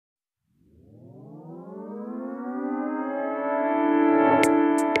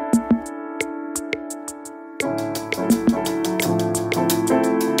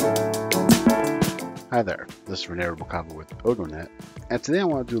Hi there, this is Rene Rubalcaba with OdoNet, and today I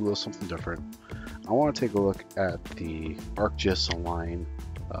want to do a little something different. I want to take a look at the ArcGIS Online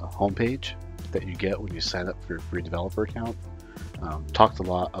homepage that you get when you sign up for your free developer account. Talked a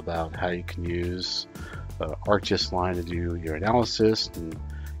lot about how you can use ArcGIS Online to do your analysis, and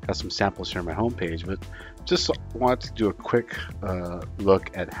got some samples here on my homepage, but just wanted to do a quick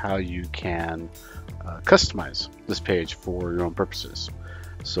look at how you can customize this page for your own purposes.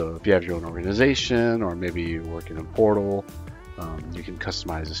 So if you have your own organization, or maybe you work in a portal, you can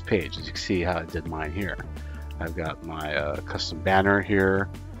customize this page. As you can see how I did mine here. I've got my custom banner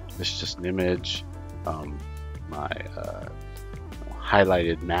here. This is just an image. My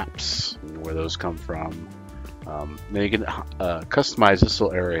highlighted maps and where those come from. Then you can customize this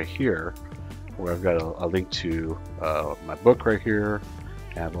little area here where I've got a link to my book right here.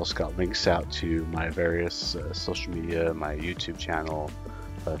 And I've also got links out to my various social media, my YouTube channel,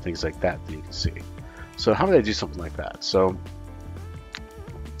 things like that you can see. So how would I do something like that? So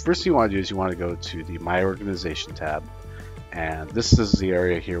first thing you want to do is you want to go to the My Organization tab, and this is the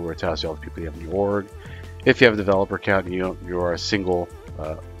area here where it tells you all the people you have in your org. If you have a developer account and you are a single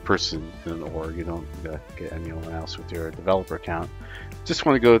person in an org, you don't get anyone else with your developer account, just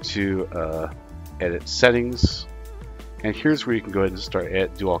want to go to edit settings, and here's where you can go ahead and start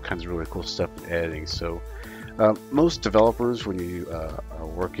do all kinds of really cool stuff in editing. So most developers, when you are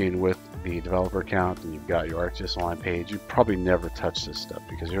working with the developer account and you've got your ArcGIS Online page, you probably never touch this stuff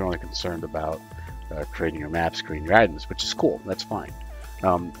because you're only concerned about creating your maps, creating your items, which is cool. That's fine.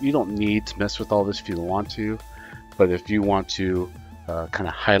 You don't need to mess with all this if you don't want to, but if you want to kind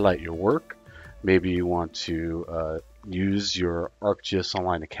of highlight your work, maybe you want to use your ArcGIS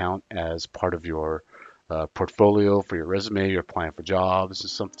Online account as part of your portfolio for your resume, you're applying for jobs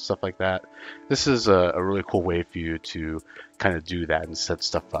and stuff like that. This is a really cool way for you to kind of do that and set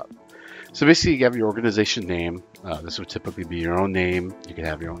stuff up. So basically you have your organization name. This would typically be your own name. You can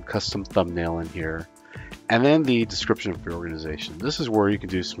have your own custom thumbnail in here. And then the description of your organization. This is where you can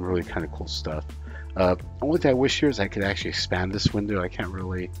do some really kind of cool stuff. Only thing I wish here is I could actually expand this window. I can't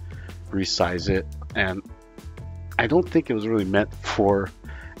really resize it. And I don't think it was really meant for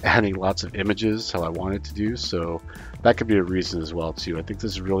adding lots of images how I wanted to do, so that could be a reason as well too. I think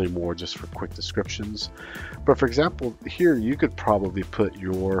this is really more just for quick descriptions. But for example, here you could probably put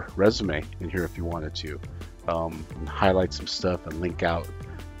your resume in here if you wanted to, and highlight some stuff and link out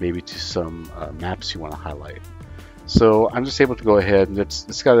maybe to some maps you want to highlight. So I'm just able to go ahead, and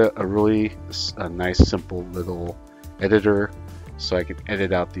it's got a really nice simple little editor, so I can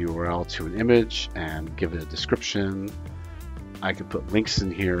edit out the URL to an image and give it a description. I can put links in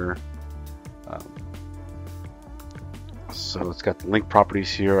here. So it's got the link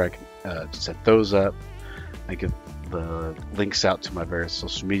properties here. I can set those up. I get the links out to my various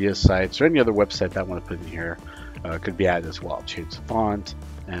social media sites or any other website that I want to put in here. Could be added as well. Change the font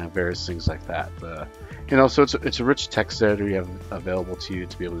and various things like that. So it's a rich text editor you have available to you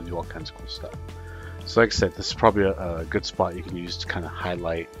to be able to do all kinds of cool stuff. So like I said, this is probably a good spot you can use to kind of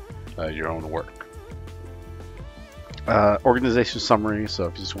highlight your own work. Organization summary, so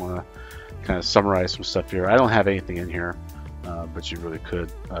if you just want to kind of summarize some stuff here. I don't have anything in here, but you really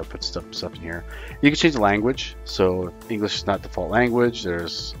could put stuff in here. You can change the language, so if English is not default language,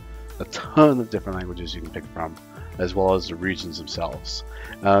 there's a ton of different languages you can pick from, as well as the regions themselves.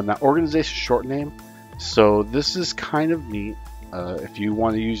 Now, organization short name, so this is kind of neat. If you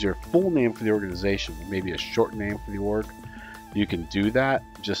want to use your full name for the organization, maybe a short name for the org, you can do that.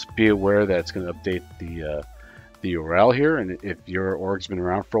 Just be aware that it's going to update the URL here, and if your org's been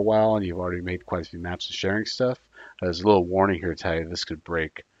around for a while and you've already made quite a few maps and sharing stuff, there's a little warning here to tell you this could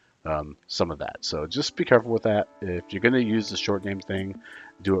break some of that. So just be careful with that. If you're going to use the short name thing,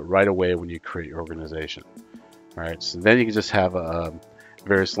 do it right away when you create your organization. All right, so then you can just have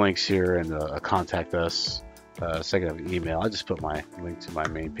various links here and a contact us. Second, have an email. I just put my link to my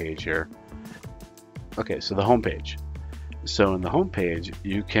main page here. Okay, so the home page. So in the home page,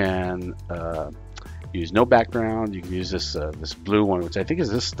 you can use no background. You can use this this blue one, which I think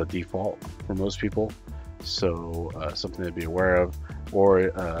is the default for most people. So something to be aware of, or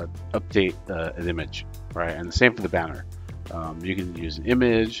update an image, right? And the same for the banner. You can use an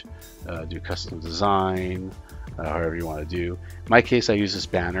image, do custom design, however you want to do. In my case, I use this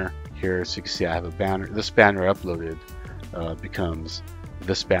banner here, so you can see I have a banner. This banner uploaded becomes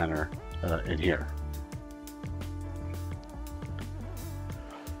this banner in here.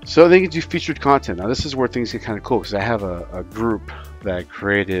 So then you can do featured content. Now this is where things get kind of cool, because I have a group that I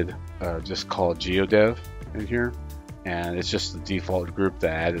created just called GeoDev in here, and it's just the default group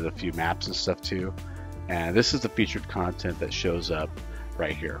that I added a few maps and stuff to. And this is the featured content that shows up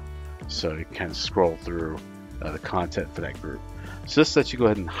right here. so you can kind of scroll through the content for that group. So this lets you go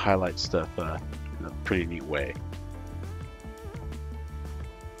ahead and highlight stuff in a pretty neat way.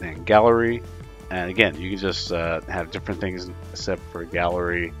 And gallery, and again, you can just have different things set for a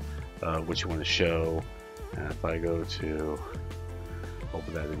gallery, what you want to show. And if I go to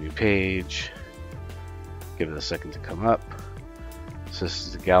open that in a new page, give it a second to come up. So this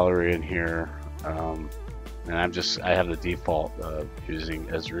is the gallery in here, and I have the default of using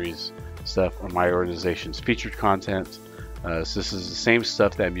Esri's stuff or my organization's featured content. So this is the same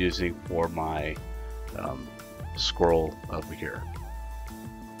stuff that I'm using for my scroll over here.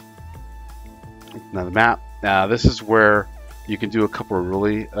 Now the map. Now this is where you can do a couple of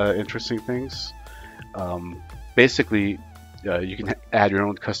really interesting things. Basically, you can add your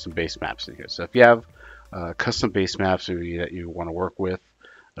own custom base maps in here. So if you have custom base maps that you want to work with,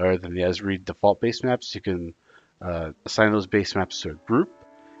 other than the Esri default base maps, you can assign those base maps to a group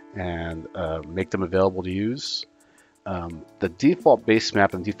and make them available to use. The default base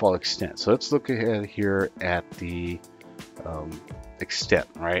map and default extent. So let's look ahead here at the extent,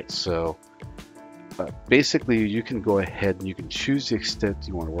 right? So basically, you can go ahead and you can choose the extent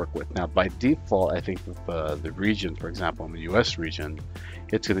you want to work with. Now, by default, I think with the region, for example, in the US region,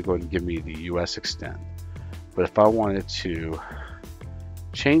 it's going to go ahead and give me the US extent. But if I wanted to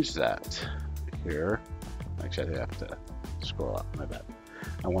change that here, actually I have to scroll up, my bad.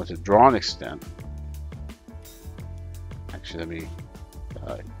 I want to draw an extent. Actually, let me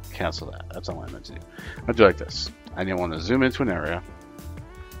cancel that. That's not what I meant to do. I'll do it like this. I want to zoom into an area.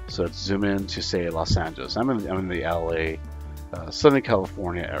 So let's zoom in to, say, Los Angeles. I'm in the LA, Southern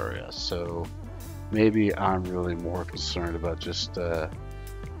California area. So maybe I'm really more concerned about just, I'll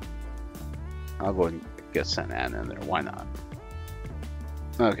go ahead and get Santa Ana in there. Why not?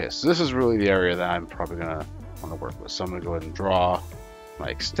 Okay, so this is really the area that I'm probably going to want to work with. So I'm going to go ahead and draw my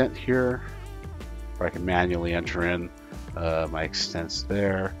extent here, where I can manually enter in my extents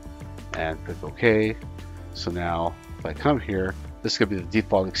there and click OK. So now if I come here, this is going to be the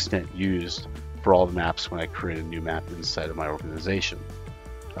default extent used for all the maps when I create a new map inside of my organization.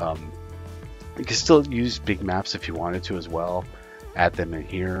 You can still use big maps if you wanted to as well. Add them in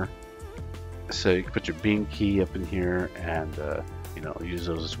here. So you can put your Bing key up in here and use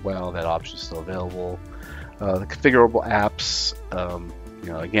those as well. That option is still available. The configurable apps,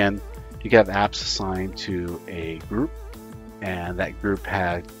 again, you can have apps assigned to a group, and that group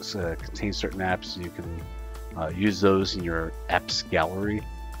contains certain apps. You can use those in your apps gallery.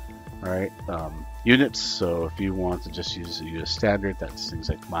 All right, units. So if you want to just use a US standard, that's things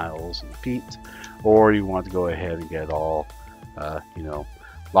like miles and feet, or you want to go ahead and get all,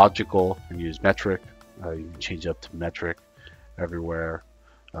 logical and use metric. You can change up to metric everywhere.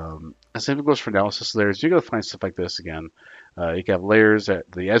 And same goes for analysis layers. You're going to find stuff like this again. You can have layers at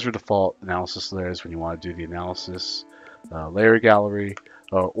the Esri default analysis layers when you want to do the analysis layer gallery,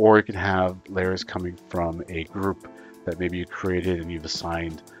 or you can have layers coming from a group that maybe you created and you've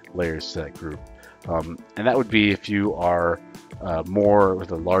assigned layers to that group. And that would be if you are more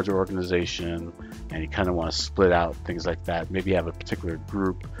with a larger organization and you kind of want to split out things like that. Maybe you have a particular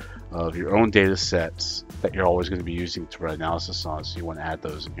group of your own data sets that you're always going to be using to run analysis on, so you want to add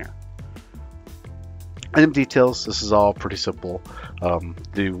those in here. Item details, this is all pretty simple.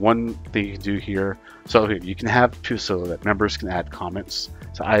 The one thing you can do here, so you can have so that members can add comments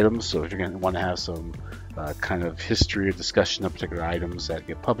to items. So if you're going to want to have some kind of history or discussion of particular items that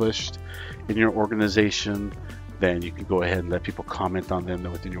get published in your organization, then you can go ahead and let people comment on them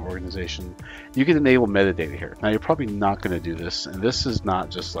within your organization. You can enable metadata here. Now, you're probably not going to do this, and this is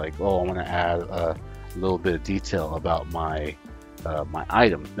not just like, oh, I want to add a little bit of detail about my my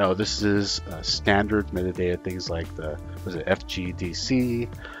item. No, this is standard metadata, things like the FGDC,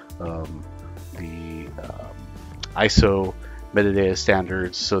 the ISO metadata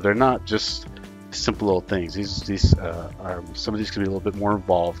standards. So they're not just simple little things. These are, some of these can be a little bit more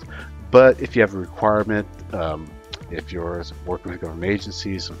involved. But if you have a requirement, if you're working with government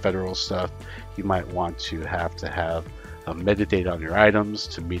agencies, some federal stuff, you might want to have metadata on your items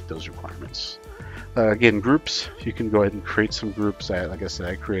to meet those requirements. Again, groups, you can go ahead and create some groups. Like I said,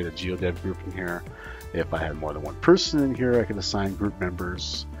 I create a GeoDev group in here. If I had more than one person in here, I can assign group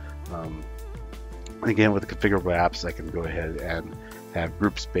members. Again, with the configurable apps, I can go ahead and have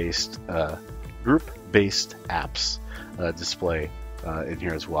group-based apps display in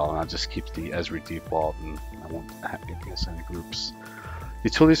here as well. And I'll just keep the Esri default, and I won't have anything assigned to groups.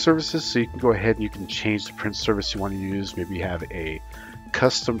 Utility services, so you can go ahead and you can change the print service you want to use. Maybe you have a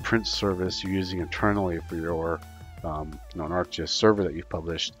custom print service you're using internally for your an ArcGIS server that you've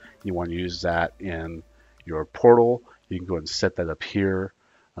published. You want to use that in your portal. You can go ahead and set that up here.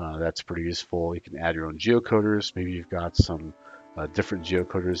 That's pretty useful. You can add your own geocoders. Maybe you've got some different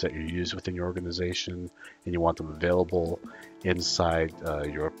geocoders that you use within your organization and you want them available inside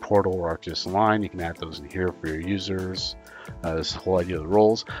your portal or ArcGIS Online. You can add those in here for your users. This whole idea of the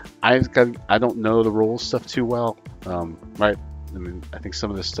roles. I don't know the roles stuff too well, right? I mean, I think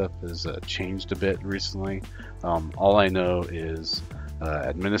some of this stuff has changed a bit recently. All I know is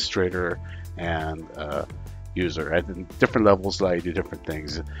administrator and user. At different levels, allow you to do different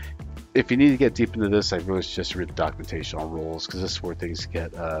things. If you need to get deep into this, I really suggest read the documentation on roles, because this is where things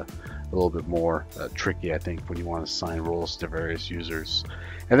get a little bit more tricky, I think, when you want to assign roles to various users.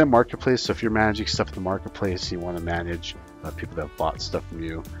 And then marketplace. So if you're managing stuff in the marketplace, you want to manage people that have bought stuff from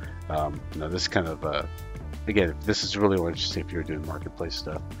you. This kind of again, this is really interesting if you're doing marketplace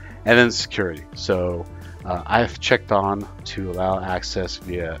stuff. And then security. So I've checked on to allow access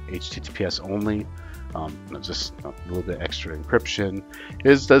via HTTPS only. Just a little bit extra encryption.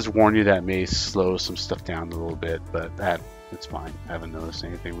 It does warn you that it may slow some stuff down a little bit, but it's fine. I haven't noticed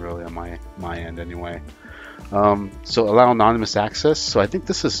anything really on my end anyway. So allow anonymous access. So I think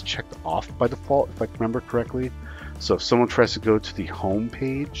this is checked off by default, if I remember correctly. So if someone tries to go to the home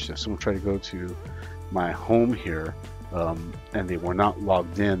page, if someone tried to go to my home here, and they were not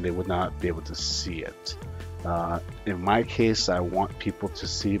logged in, they would not be able to see it. In my case, I want people to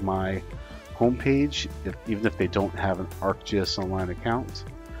see my homepage, even if they don't have an ArcGIS Online account.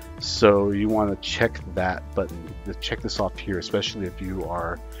 So you want to check that button, check this off here, especially if you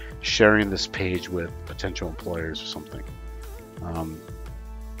are sharing this page with potential employers or something.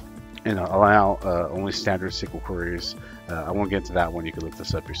 And allow only standard SQL queries. I won't get into that one. You can look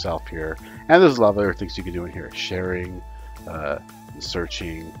this up yourself here. And there's a lot of other things you can do in here: sharing,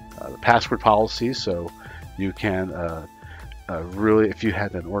 searching, the password policy. So you can really, if you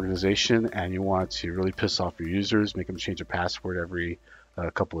had an organization and you want to really piss off your users, make them change their password every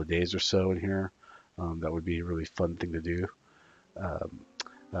couple of days or so in here, that would be a really fun thing to do.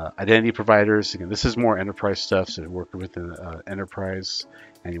 Identity providers, again, this is more enterprise stuff, so if you're working with an enterprise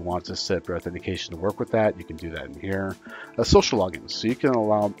and you want to set your authentication to work with that, you can do that in here. Social logins, so you can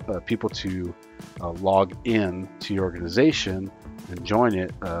allow people to log in to your organization and join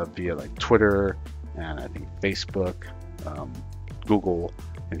it via like Twitter and I think Facebook, Google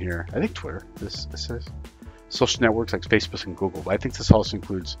in here. I think Twitter, this says. Social networks like Facebook and Google, but I think this also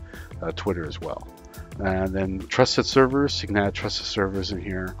includes Twitter as well. And then trusted servers, you can add trusted servers in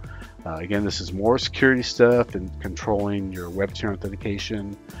here. Again, this is more security stuff and controlling your web tier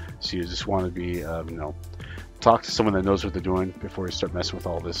authentication. So you just want to be, talk to someone that knows what they're doing before you start messing with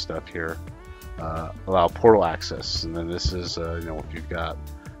all this stuff here. Allow portal access, and then this is, if you've got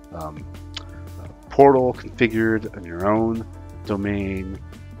portal configured on your own domain,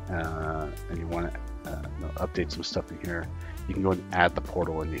 and you want to update some stuff in here, you can go and add the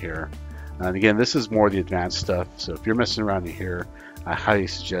portal into here. And again, this is more the advanced stuff, so if you're messing around in here, I highly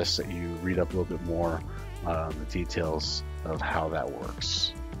suggest that you read up a little bit more on the details of how that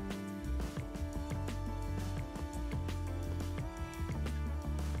works.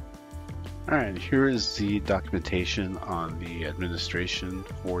 Alright, here is the documentation on the administration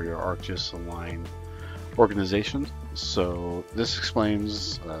for your ArcGIS Online Organization. So this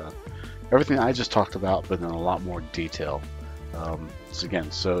explains everything I just talked about, but in a lot more detail.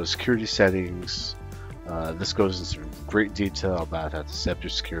 So security settings, this goes into great detail about how to set up your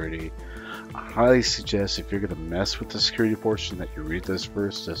security. I highly suggest, if you're going to mess with the security portion, that you read this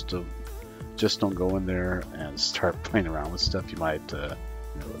first. Just don't go in there and start playing around with stuff. You might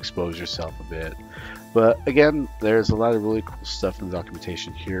expose yourself a bit. But again, there's a lot of really cool stuff in the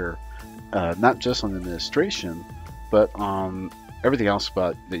documentation here, not just on administration, but on everything else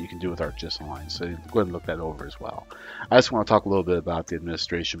about that you can do with ArcGIS Online. So go ahead and look that over as well. I just want to talk a little bit about the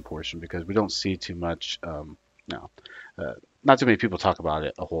administration portion, because we don't see too much, not too many people talk about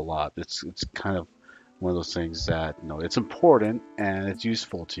it a whole lot. It's kind of one of those things that, it's important and it's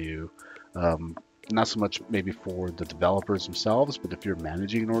useful to you. Not so much maybe for the developers themselves, but if you're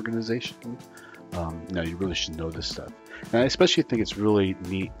managing an organization, you really should know this stuff. And I especially think it's really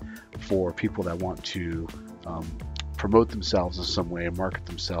neat for people that want to promote themselves in some way, market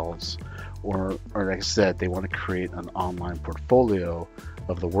themselves, or like I said, they want to create an online portfolio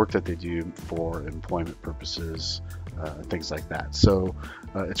of the work that they do for employment purposes, things like that. So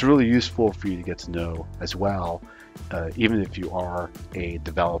it's really useful for you to get to know as well, even if you are a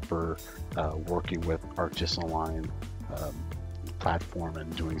developer working with ArcGIS Online platform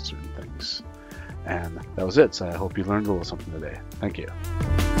and doing certain things. And that was it. So I hope you learned a little something today. Thank you.